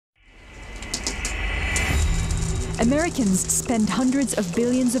Americans spend hundreds of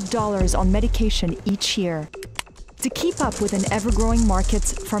billions of dollars on medication each year. To keep up with an ever-growing market,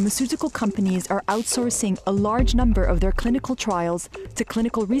 pharmaceutical companies are outsourcing a large number of their clinical trials to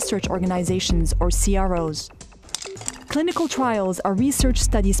clinical research organizations, or CROs. Clinical trials are research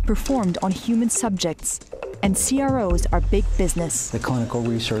studies performed on human subjects, and CROs are big business. The clinical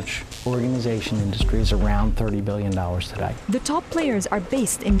research organization industry is around $30 billion today. The top players are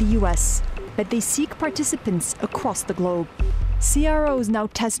based in the US, but they seek participants across the globe. CROs now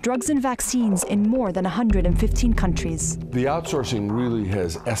test drugs and vaccines in more than 115 countries. The outsourcing really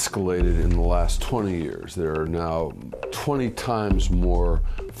has escalated in the last 20 years. There are now 20 times more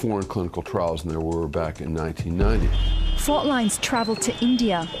foreign clinical trials than there were back in 1990. Fault lines traveled to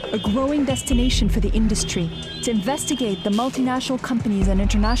India, a growing destination for the industry, to investigate the multinational companies and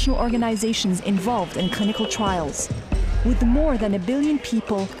international organizations involved in clinical trials. With more than 1 billion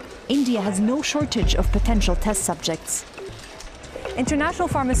people, India has no shortage of potential test subjects. International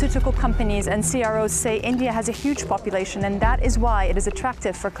pharmaceutical companies and CROs say India has a huge population, and that is why it is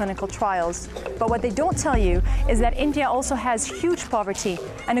attractive for clinical trials. But what they don't tell you is that India also has huge poverty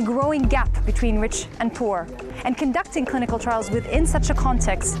and a growing gap between rich and poor. And conducting clinical trials within such a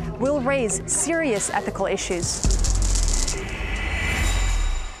context will raise serious ethical issues.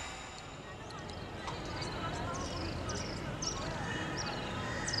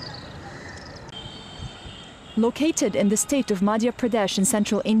 Located in the state of Madhya Pradesh in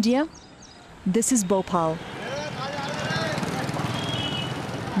central India, this is Bhopal.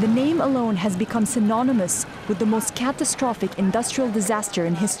 The name alone has become synonymous with the most catastrophic industrial disaster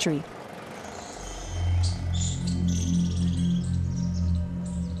in history.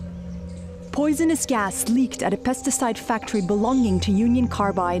 Poisonous gas leaked at a pesticide factory belonging to Union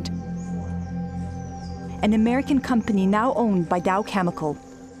Carbide, an American company now owned by Dow Chemical.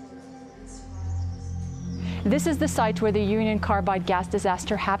 This is the site where the Union Carbide gas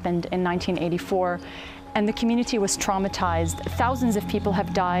disaster happened in 1984, and the community was traumatized. Thousands of people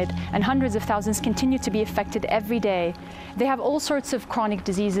have died, and hundreds of thousands continue to be affected every day. They have all sorts of chronic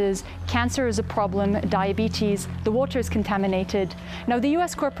diseases. Cancer is a problem, diabetes, the water is contaminated. Now, the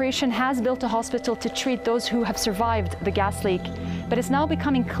US corporation has built a hospital to treat those who have survived the gas leak, but it's now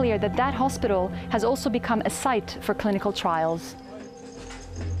becoming clear that that hospital has also become a site for clinical trials.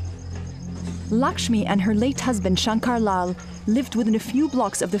 Lakshmi and her late husband Shankar Lal lived within a few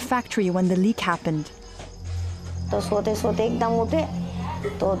blocks of the factory when the leak happened. तो सोते सोते एकदम उठे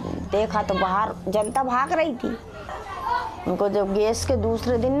तो देखा तो बाहर जनता भाग रही थी उनको जब गैस के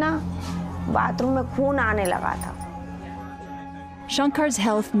दूसरे दिन ना बाथरूम में खून आने लगा था. Shankar's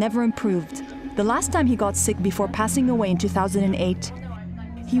health never improved. The last time he got sick before passing away in 2008,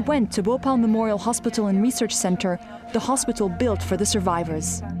 he went to Bhopal Memorial Hospital and Research Center, the hospital built for the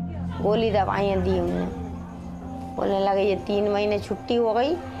survivors. गोली दवाइयाँ दी उन्हें. बोलने लगे ये 3 महीने छुट्टी हो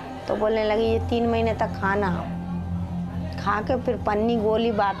गई तो बोलने लगे ये 3 महीने तक खाना खा के फिर पन्नी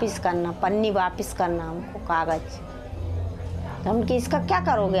गोली वापस करना, पन्नी वापस करना हमको कागज. हम कि इसका क्या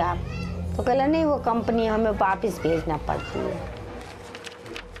करोगे आप? तो कहला नहीं वो कंपनी हमें वापस भेजना पड़ती है.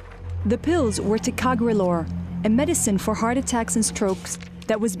 The pills were ticagrelor, a medicine for heart attacks and strokes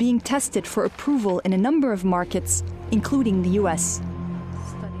that was being tested for approval in a number of markets, including the US.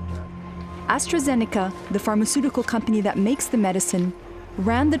 AstraZeneca, the pharmaceutical company that makes the medicine,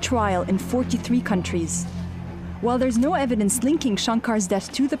 ran the trial in 43 countries. While there's no evidence linking Shankar's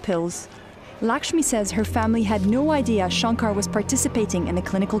death to the pills, Lakshmi says her family had no idea Shankar was participating in a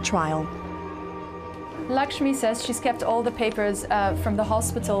clinical trial. Lakshmi says she's kept all the papers from the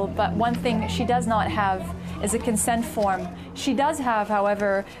hospital, but one thing she does not have is a consent form. She does have,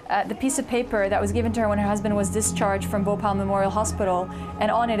 however, the piece of paper that was given to her when her husband was discharged from Bhopal Memorial Hospital,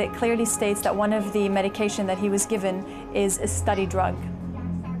 and on it clearly states that one of the medication that he was given is a study drug.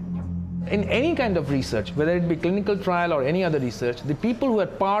 In any kind of research, whether it be clinical trial or any other research, the people who are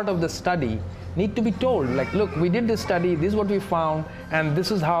part of the study need to be told, like, look, we did this study, this is what we found, and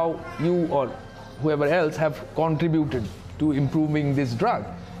this is how you or whoever else have contributed to improving this drug.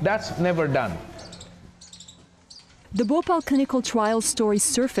 That's never done. The Bhopal clinical trial story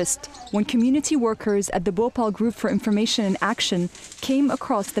surfaced when community workers at the Bhopal Group for Information and Action came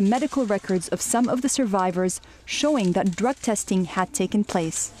across the medical records of some of the survivors showing that drug testing had taken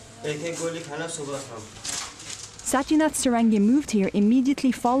place. Satyanath Sarangi moved here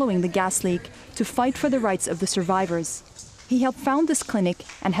immediately following the gas leak to fight for the rights of the survivors. He helped found this clinic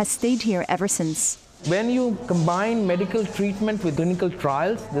and has stayed here ever since. When you combine medical treatment with clinical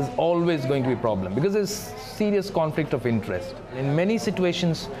trials, there's always going to be a problem because there's serious conflict of interest. In many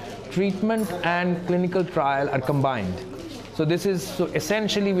situations, treatment and clinical trial are combined. So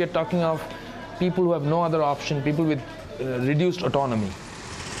essentially we are talking of people who have no other option, people with reduced autonomy.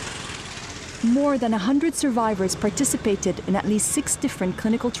 More than 100 survivors participated in at least 6 different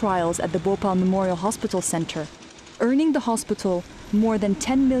clinical trials at the Bhopal Memorial Hospital Center, earning the hospital more than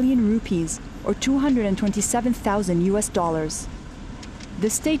 10 million rupees, or $227,000 US. The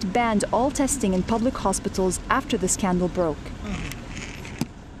state banned all testing in public hospitals after the scandal broke.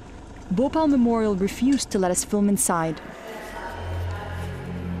 Bhopal Memorial refused to let us film inside.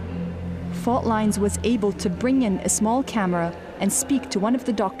 Fault Lines was able to bring in a small camera and speak to one of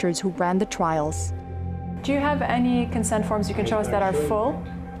the doctors who ran the trials. Do you have any consent forms you can show us that are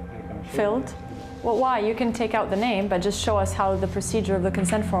filled? Well, why? You can take out the name, but just show us how the procedure of the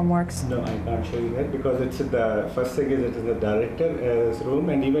consent form works. No, I can't show you that because it's the first thing is it is the director's room,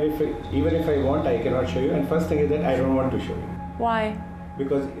 and even if I want, I cannot show you. And first thing is that I don't want to show you. Why?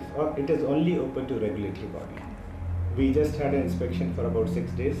 Because it is only open to regulatory body. We just had an inspection for about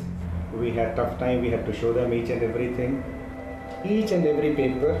 6 days. We had tough time. We had to show them each and everything, each and every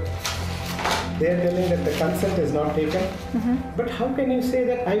paper. They are telling that the consent is not taken. But how can you say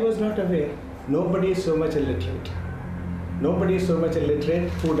that I was not aware? Nobody is so much illiterate. Nobody is so much illiterate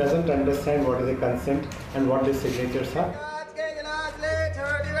who doesn't understand what is a consent and what the signatures are.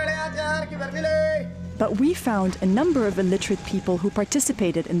 But we found a number of illiterate people who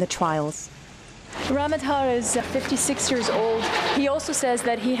participated in the trials. Ramadhar is 56 years old. He also says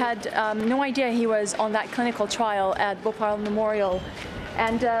that he had no idea he was on that clinical trial at Bhopal Memorial.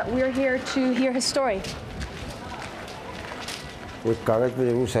 And we're here to hear his story. वो कागज़ पे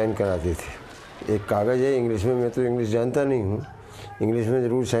ज़रूर sign कराते थे. एक कागज़ है English में, मैं तो इंग्लिश जानता नहीं हूँ. इंग्लिश में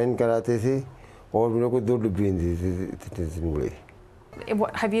ज़रूर साइन कराते थे और मेरे को 2 डिब्बी दी थी.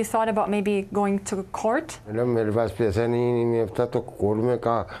 Have you thought about maybe going to court? Madam मेरे पास पैसा नहीं अब तक तो कोर्ट में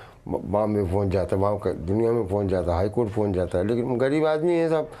कहा वहाँ में पहुँच जाता, वहाँ दुनिया में पहुँच जाता, हाई कोर्ट पहुँच जाता है. लेकिन गरीब आदमी है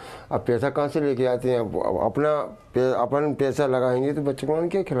साहब, अब पैसा कहाँ से लेके आते हैं? अपन पैसा लगाएंगे तो बच्चों को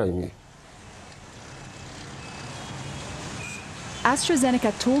क्या खिलाएंगे?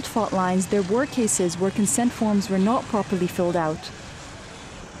 AstraZeneca told Fault Lines there were cases where consent forms were not properly filled out.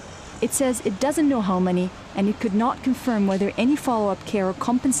 It says it doesn't know how many, and it could not confirm whether any follow-up care or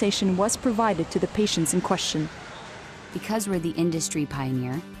compensation was provided to the patients in question. Because we're the industry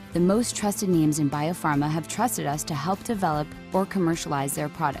pioneer, the most trusted names in biopharma have trusted us to help develop or commercialize their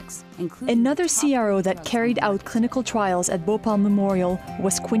products. Another CRO that carried out clinical trials at Bhopal Memorial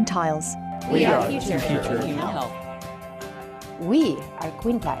was Quintiles. We are future human health. We are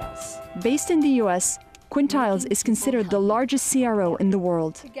Quintiles. Based in the US, Quintiles is considered the largest CRO in the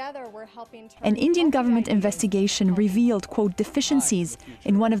world. An Indian government investigation revealed, quote, deficiencies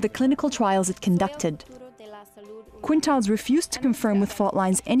in one of the clinical trials it conducted. Quintiles refused to confirm with Fault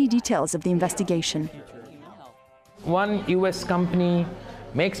Lines any details of the investigation. One US company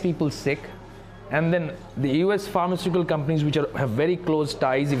makes people sick, and then the US pharmaceutical companies, which have very close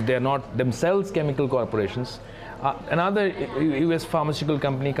ties, if they're not themselves chemical corporations, another US pharmaceutical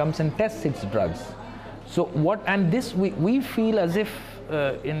company comes and tests its drugs. So we feel as if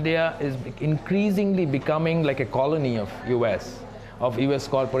India is increasingly becoming like a colony of US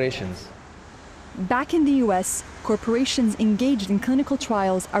corporations. Back in the US, corporations engaged in clinical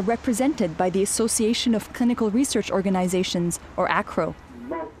trials are represented by the Association of Clinical Research Organizations, or ACRO.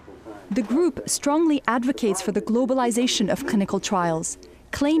 The group strongly advocates for the globalization of clinical trials,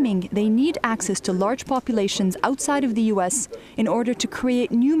 claiming they need access to large populations outside of the US in order to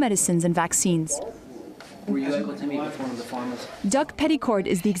create new medicines and vaccines. Were you able to meet with one of the pharmas? Doug Petticord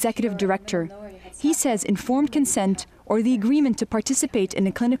is the executive director. He says informed consent or the agreement to participate in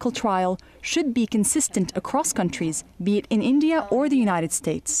a clinical trial should be consistent across countries, be it in India or the United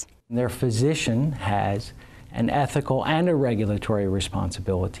States. Their physician has an ethical and a regulatory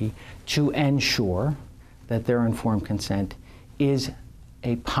responsibility to ensure that their informed consent is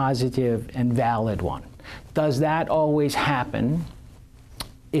a positive and valid one. Does that always happen?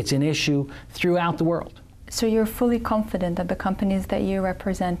 It's an issue throughout the world. So you're fully confident that the companies that you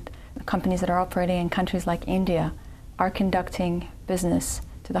represent, the companies that are operating in countries like India, are conducting business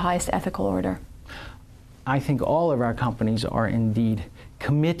to the highest ethical order? I think all of our companies are indeed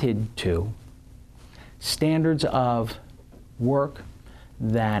committed to standards of work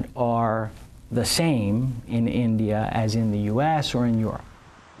that are the same in India as in the US or in Europe.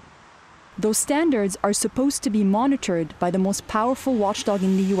 Those standards are supposed to be monitored by the most powerful watchdog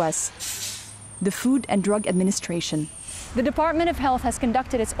in the US, the Food and Drug Administration. The Department of Health has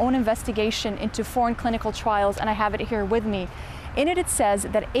conducted its own investigation into foreign clinical trials, and I have it here with me. In it, it says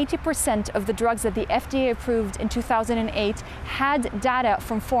that 80% of the drugs that the FDA approved in 2008 had data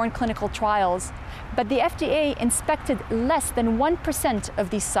from foreign clinical trials, but the FDA inspected less than 1% of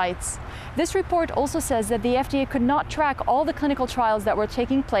these sites. This report also says that the FDA could not track all the clinical trials that were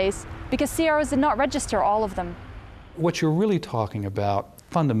taking place because CROs did not register all of them. What you're really talking about,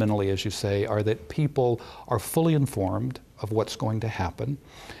 fundamentally, as you say, are that people are fully informed of what's going to happen,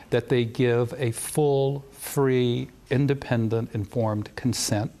 that they give a full, free, independent, informed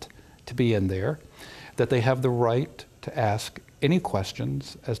consent to be in there, that they have the right to ask any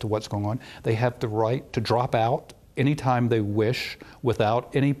questions as to what's going on. They have the right to drop out anytime they wish without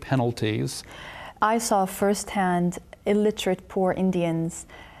any penalties. I saw firsthand illiterate poor Indians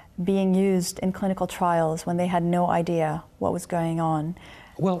being used in clinical trials when they had no idea what was going on.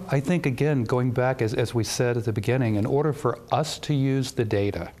 Well, I think, again, going back, as we said at the beginning, in order for us to use the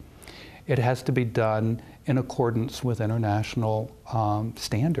data, it has to be done in accordance with international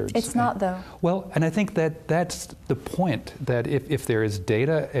standards. It's not, though. Well, and I think that that's the point, that if there is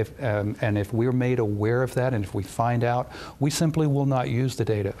data, and if we're made aware of that, and if we find out, we simply will not use the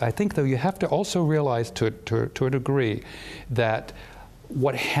data. I think, though, you have to also realize to a degree that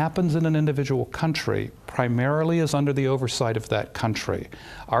what happens in an individual country primarily is under the oversight of that country.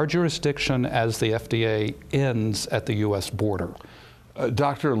 Our jurisdiction as the FDA ends at the U.S. border.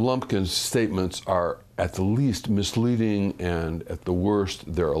 Dr. Lumpkin's statements are at the least misleading, and at the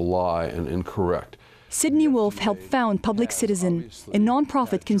worst they're a lie and incorrect. Sidney Wolf helped found Public Citizen, a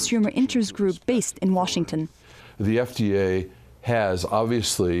nonprofit consumer interest group based in Washington. The FDA has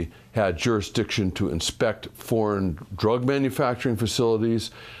obviously had jurisdiction to inspect foreign drug manufacturing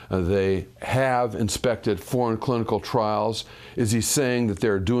facilities. They have inspected foreign clinical trials. Is he saying that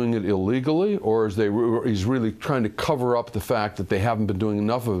they're doing it illegally, or he's really trying to cover up the fact that they haven't been doing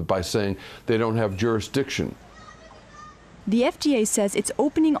enough of it by saying they don't have jurisdiction? The FDA says it's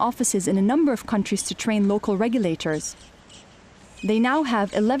opening offices in a number of countries to train local regulators. They now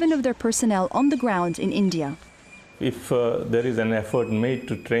have 11 of their personnel on the ground in India. If there is an effort made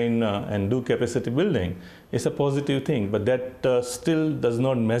to train and do capacity building, it's a positive thing, but that still does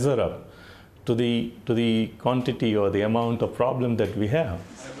not measure up to the quantity or the amount of problem that we have.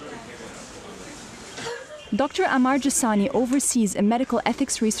 Dr. Amar Jasani oversees a medical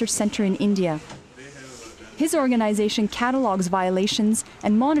ethics research center in India. His organization catalogs violations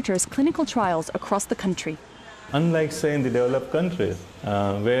and monitors clinical trials across the country. Unlike, say, in the developed countries,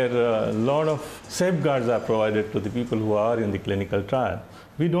 where a lot of safeguards are provided to the people who are in the clinical trial,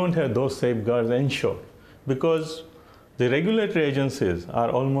 we don't have those safeguards ensured because the regulatory agencies are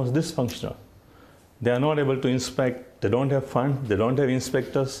almost dysfunctional. They are not able to inspect, they don't have funds, they don't have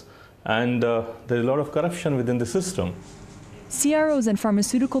inspectors, and there's a lot of corruption within the system. CROs and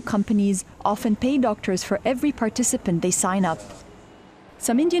pharmaceutical companies often pay doctors for every participant they sign up.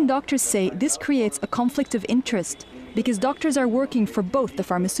 Some Indian doctors say this creates a conflict of interest because doctors are working for both the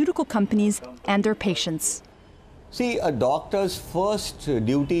pharmaceutical companies and their patients. See, a doctor's first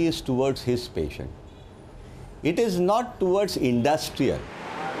duty is towards his patient. It is not towards industrial.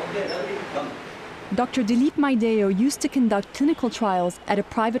 Dr. Dilip Maideo used to conduct clinical trials at a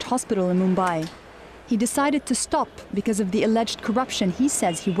private hospital in Mumbai. He decided to stop because of the alleged corruption he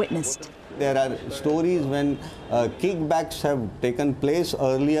says he witnessed. There are stories when kickbacks have taken place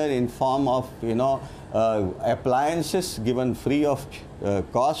earlier in form of, appliances given free of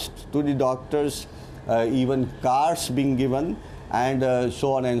cost to the doctors, even cars being given, and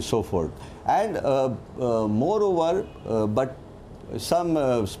so on and so forth. And moreover, but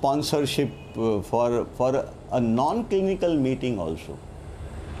some sponsorship for a non-clinical meeting also.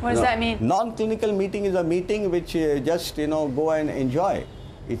 What does that mean? Non-clinical meeting is a meeting which just go and enjoy.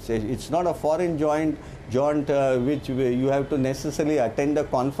 It's not a foreign jaunt which you have to necessarily attend a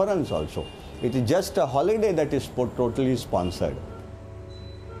conference also. It is just a holiday that is totally sponsored.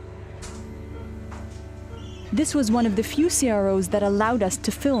 This was one of the few CROs that allowed us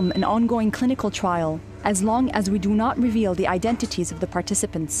to film an ongoing clinical trial, as long as we do not reveal the identities of the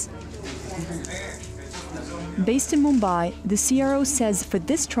participants. Based in Mumbai, the CRO says for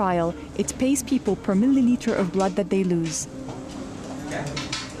this trial, it pays people per milliliter of blood that they lose.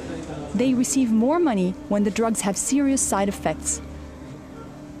 They receive more money when the drugs have serious side effects.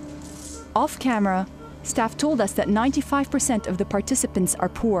 Off camera, staff told us that 95% of the participants are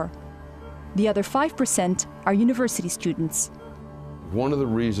poor. The other 5% are university students. One of the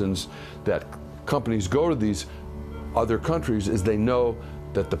reasons that companies go to these other countries is they know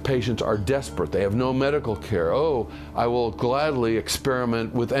that the patients are desperate. They have no medical care. Oh, I will gladly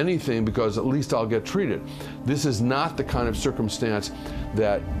experiment with anything because at least I'll get treated. This is not the kind of circumstance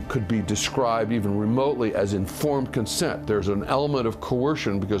that could be described even remotely as informed consent. There's an element of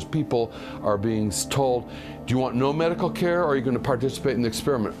coercion because people are being told, do you want no medical care or are you going to participate in the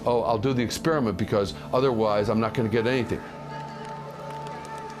experiment? Oh, I'll do the experiment because otherwise I'm not going to get anything.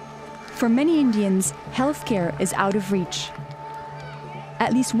 For many Indians, healthcare is out of reach.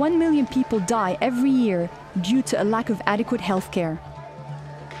 At least 1 million people die every year due to a lack of adequate healthcare.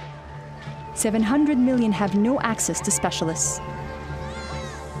 700 million have no access to specialists.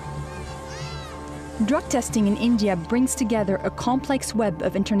 Drug testing in India brings together a complex web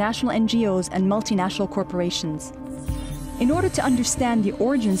of international NGOs and multinational corporations. In order to understand the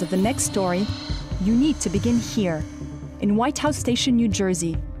origins of the next story, you need to begin here, in White House Station, New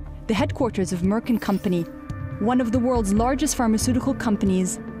Jersey, the headquarters of Merck & Company, one of the world's largest pharmaceutical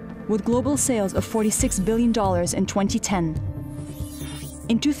companies, with global sales of $46 billion in 2010.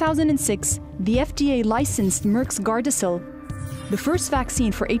 In 2006, the FDA licensed Merck's Gardasil, the first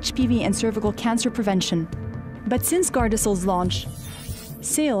vaccine for HPV and cervical cancer prevention. But since Gardasil's launch,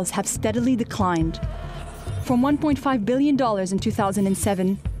 sales have steadily declined, from $1.5 billion in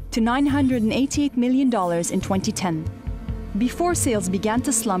 2007 to $988 million in 2010. Before sales began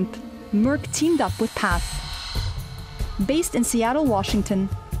to slump, Merck teamed up with PATH. Based in Seattle, Washington,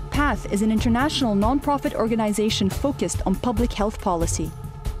 PATH is an international nonprofit organization focused on public health policy.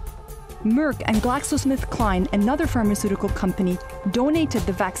 Merck and GlaxoSmithKline, another pharmaceutical company, donated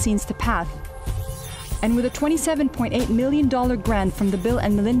the vaccines to PATH. And with a $27.8 million grant from the Bill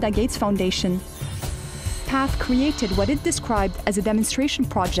and Melinda Gates Foundation, PATH created what it described as a demonstration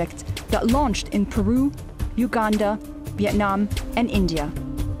project that launched in Peru, Uganda, Vietnam, and India.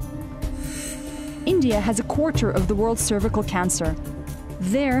 India has a quarter of the world's cervical cancer.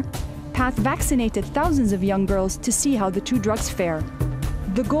 There, PATH vaccinated thousands of young girls to see how the two drugs fare.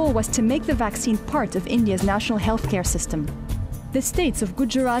 The goal was to make the vaccine part of India's national healthcare system. The states of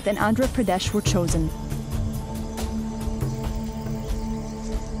Gujarat and Andhra Pradesh were chosen.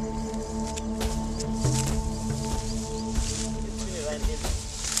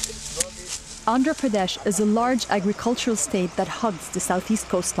 Andhra Pradesh is a large agricultural state that hugs the southeast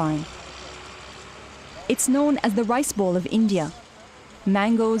coastline. It's known as the Rice Bowl of India.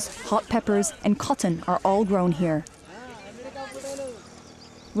 Mangoes, hot peppers, and cotton are all grown here.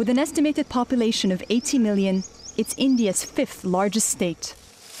 With an estimated population of 80 million, it's India's fifth largest state.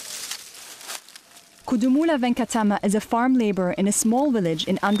 Kudumula Venkatama is a farm laborer in a small village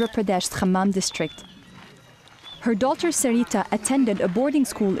in Andhra Pradesh's Khammam district. Her daughter Sarita attended a boarding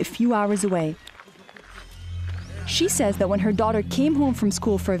school a few hours away. She says that when her daughter came home from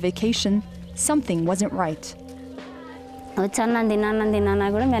school for a vacation, something wasn't right.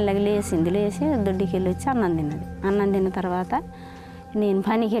 నేను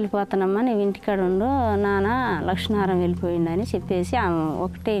పనికి వెళ్ళిపోతానమ్మా నువ్వు ఇంటికాడ ఉండు నాన్న లక్ష్మీనారాయణ వెళ్ళిపోయిందని చెప్పేసి ఆమె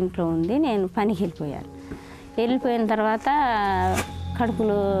ఒకటే ఇంట్లో ఉంది నేను పనికి వెళ్ళిపోయాను వెళ్ళిపోయిన తర్వాత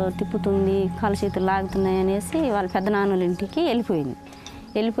కడుపులో తిప్పుతుంది కాలు చేతులు లాగుతున్నాయి అనేసి వాళ్ళ పెద్దనాన్నల ఇంటికి వెళ్ళిపోయింది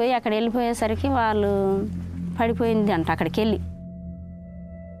వెళ్ళిపోయి అక్కడ వెళ్ళిపోయేసరికి వాళ్ళు పడిపోయింది అంట అక్కడికి వెళ్ళి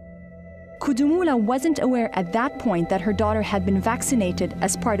Kudumula wasn't aware at that point that her daughter had been vaccinated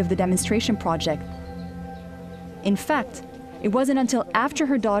as part of the demonstration project. In fact, it wasn't until after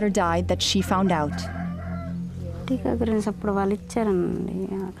her daughter died that she found out. టీకా గురించి అప్పుడు వాళ్ళు ఇచ్చారండి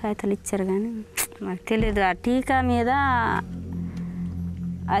కాగితాలు ఇచ్చారు కానీ నాకు తెలియదు ఆ టీకా మీద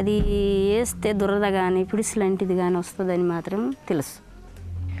అది వేస్తే దురద కానీ పిడిసి లాంటిది కానీ వస్తుందని మాత్రం తెలుసు.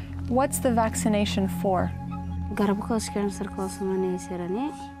 What's the vaccination for? గర్భకోశ cancer కోసం అని వేసారని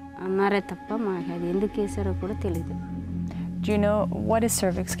అన్నారే తప్ప మాకు అది ఎందుకు వేసారో కూడా తెలియదు. Do you know what is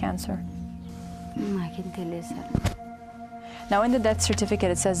cervix cancer? మాకేం తెలియదు sir. Now in the death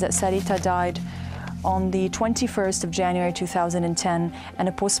certificate it says that Sarita died on the 21st of January 2010 and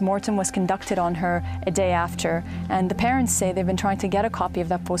a post-mortem was conducted on her a day after, and the parents say they've been trying to get a copy of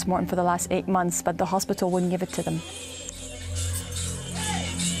that post-mortem for the last 8 months but the hospital wouldn't give it to them.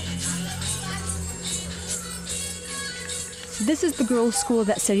 This is the girls' school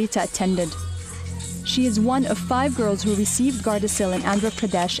that Sarita attended. She is one of 5 girls who received Gardasil in Andhra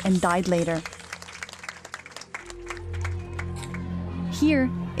Pradesh and died later. Here,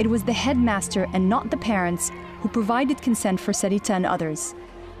 it was the headmaster and not the parents who provided consent for Sarita and others.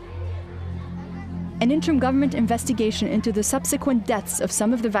 An interim government investigation into the subsequent deaths of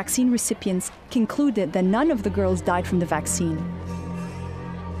some of the vaccine recipients concluded that none of the girls died from the vaccine.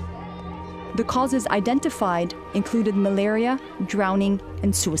 The causes identified included malaria, drowning,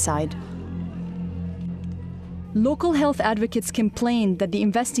 and suicide. Local health advocates complained that the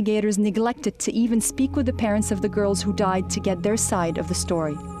investigators neglected to even speak with the parents of the girls who died to get their side of the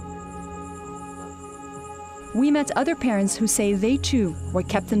story. We met other parents who say they too were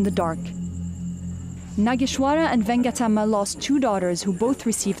kept in the dark. Nageshwara and Vengatama lost 2 daughters who both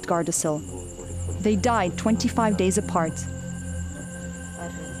received Gardasil. They died 25 days apart.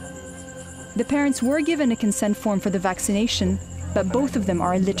 The parents were given a consent form for the vaccination, but both of them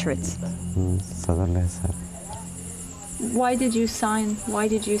are illiterate. Why did you sign? Why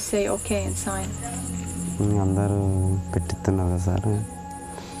did you say okay and sign?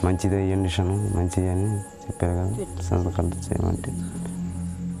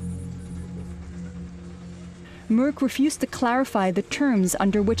 Merck refused to clarify the terms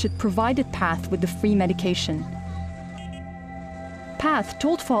under which it provided PATH with the free medication. PATH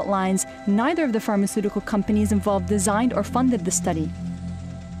told Fault Lines neither of the pharmaceutical companies involved designed or funded the study.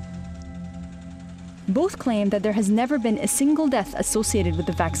 Both claim that there has never been a single death associated with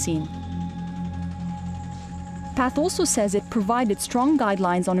the vaccine. PATH also says it provided strong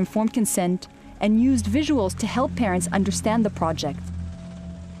guidelines on informed consent and used visuals to help parents understand the project.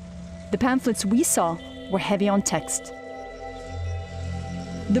 The pamphlets we saw were heavy on text.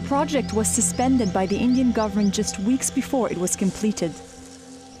 The project was suspended by the Indian government just weeks before it was completed.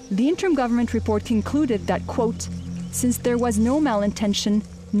 The interim government report concluded that, quote, since there was no malintention,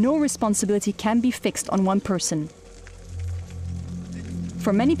 no responsibility can be fixed on one person.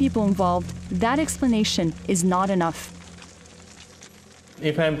 For many people involved, that explanation is not enough.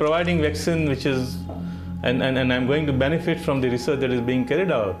 If I'm providing vaccine and I'm going to benefit from the research that is being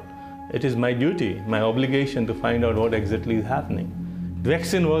carried out, it is my duty, my obligation to find out what exactly is happening.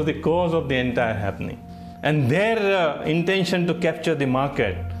 Vaccine was the cause of the entire happening. And their intention to capture the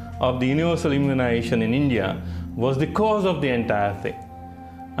market of the universal immunization in India was the cause of the entire thing.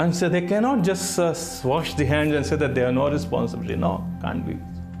 And so they cannot just wash the hands and say that they are no responsibility. No, can't be.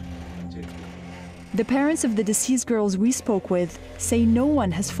 The parents of the deceased girls we spoke with say no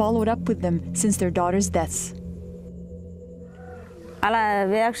one has followed up with them since their daughters' deaths. అలా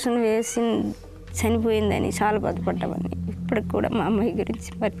vaccine వేసి చనిపోయిందని చాలా బాధపడ్డామని ఇప్పటికి కూడా మా అమ్మాయి గురించి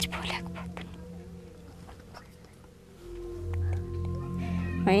మర్చిపోలేకపోతున్నాం.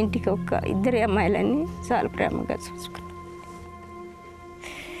 మా ఇంటికి ఒక 2 అమ్మాయిలని చాలా ప్రేమగా చూసుకున్నాం.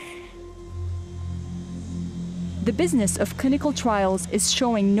 The business of clinical trials is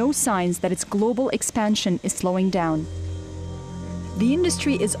showing no signs that its global expansion is slowing down. The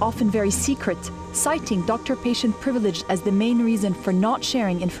industry is often very secret, citing doctor-patient privilege as the main reason for not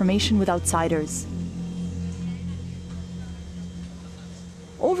sharing information with outsiders.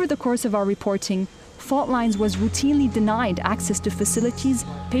 Over the course of our reporting, Fault Lines was routinely denied access to facilities,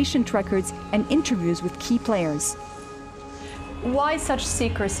 patient records, and interviews with key players. Why such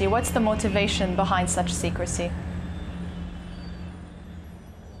secrecy? What's the motivation behind such secrecy?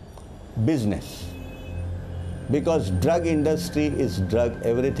 Business. Because drug industry is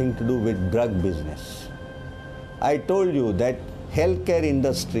everything to do with drug business. I told you that healthcare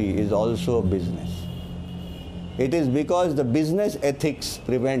industry is also a business. It is because the business ethics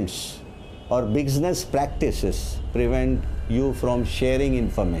prevents or business practices prevent you from sharing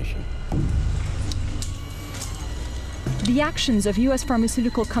information. The actions of U.S.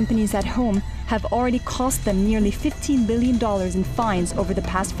 pharmaceutical companies at home have already cost them nearly $15 billion in fines over the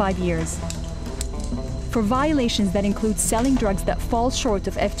past 5 years. For violations that include selling drugs that fall short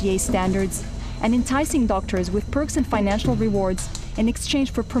of FDA standards and enticing doctors with perks and financial rewards in exchange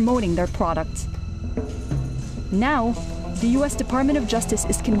for promoting their product. Now, the U.S. Department of Justice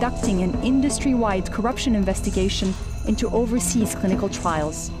is conducting an industry-wide corruption investigation into overseas clinical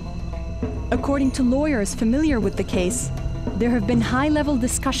trials. According to lawyers familiar with the case, there have been high-level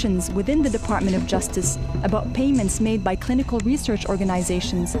discussions within the Department of Justice about payments made by clinical research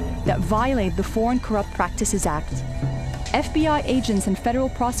organizations that violate the Foreign Corrupt Practices Act. FBI agents and federal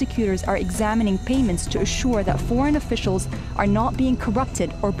prosecutors are examining payments to assure that foreign officials are not being corrupted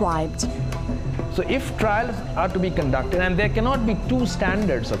or bribed. So if trials are to be conducted, and there cannot be 2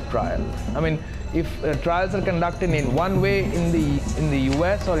 standards of trial. I mean, if trials are conducted in one way in the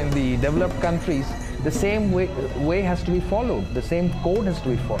US or in the developed countries, the same way has to be followed, the same code has to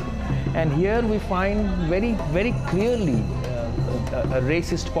be followed. And here we find very, very clearly a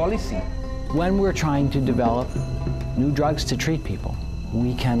racist policy. When we're trying to develop new drugs to treat people,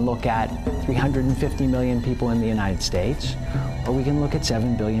 we can look at 350 million people in the United States, or we can look at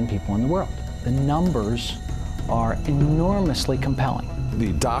 7 billion people in the world. The numbers are enormously compelling.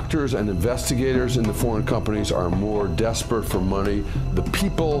 The doctors and investigators in the foreign companies are more desperate for money. The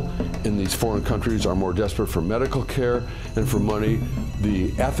people in these foreign countries are more desperate for medical care and for money. The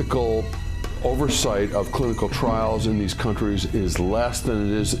ethical oversight of clinical trials in these countries is less than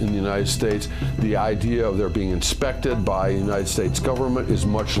it is in the United States. The idea of their being inspected by the United States government is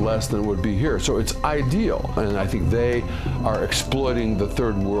much less than it would be here. So it's ideal, and I think they are exploiting the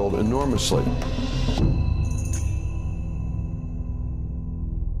third world enormously.